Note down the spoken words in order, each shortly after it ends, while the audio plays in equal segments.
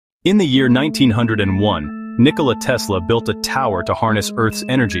In the year 1901, Nikola Tesla built a tower to harness Earth's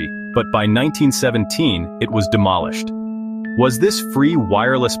energy, but by 1917, it was demolished. Was this free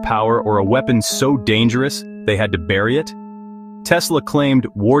wireless power or a weapon so dangerous they had to bury it? Tesla claimed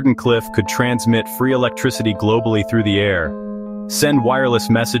Wardenclyffe could transmit free electricity globally through the air, send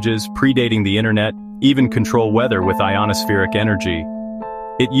wireless messages predating the internet, even control weather with ionospheric energy.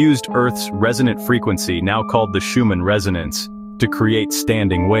 It used Earth's resonant frequency, now called the Schumann resonance, to create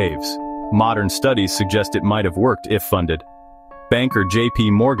standing waves. Modern studies suggest it might have worked if funded. Banker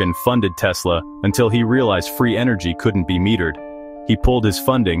J.P. Morgan funded Tesla until he realized free energy couldn't be metered. He pulled his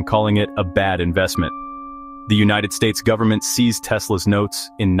funding, calling it a bad investment. The United States government seized Tesla's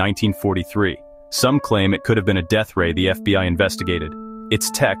notes in 1943. Some claim it could have been a death ray the FBI investigated. Its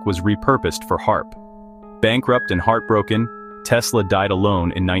tech was repurposed for HARP. Bankrupt and heartbroken, Tesla died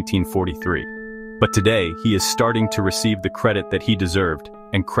alone in 1943. But today, he is starting to receive the credit that he deserved,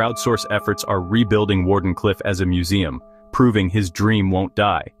 and crowdsource efforts are rebuilding Wardenclyffe as a museum, proving his dream won't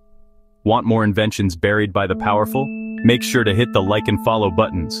die. Want more inventions buried by the powerful? Make sure to hit the like and follow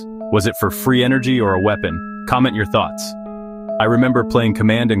buttons. Was it for free energy or a weapon? Comment your thoughts. I remember playing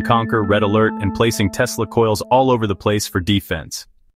Command & Conquer, Red Alert, and placing Tesla coils all over the place for defense.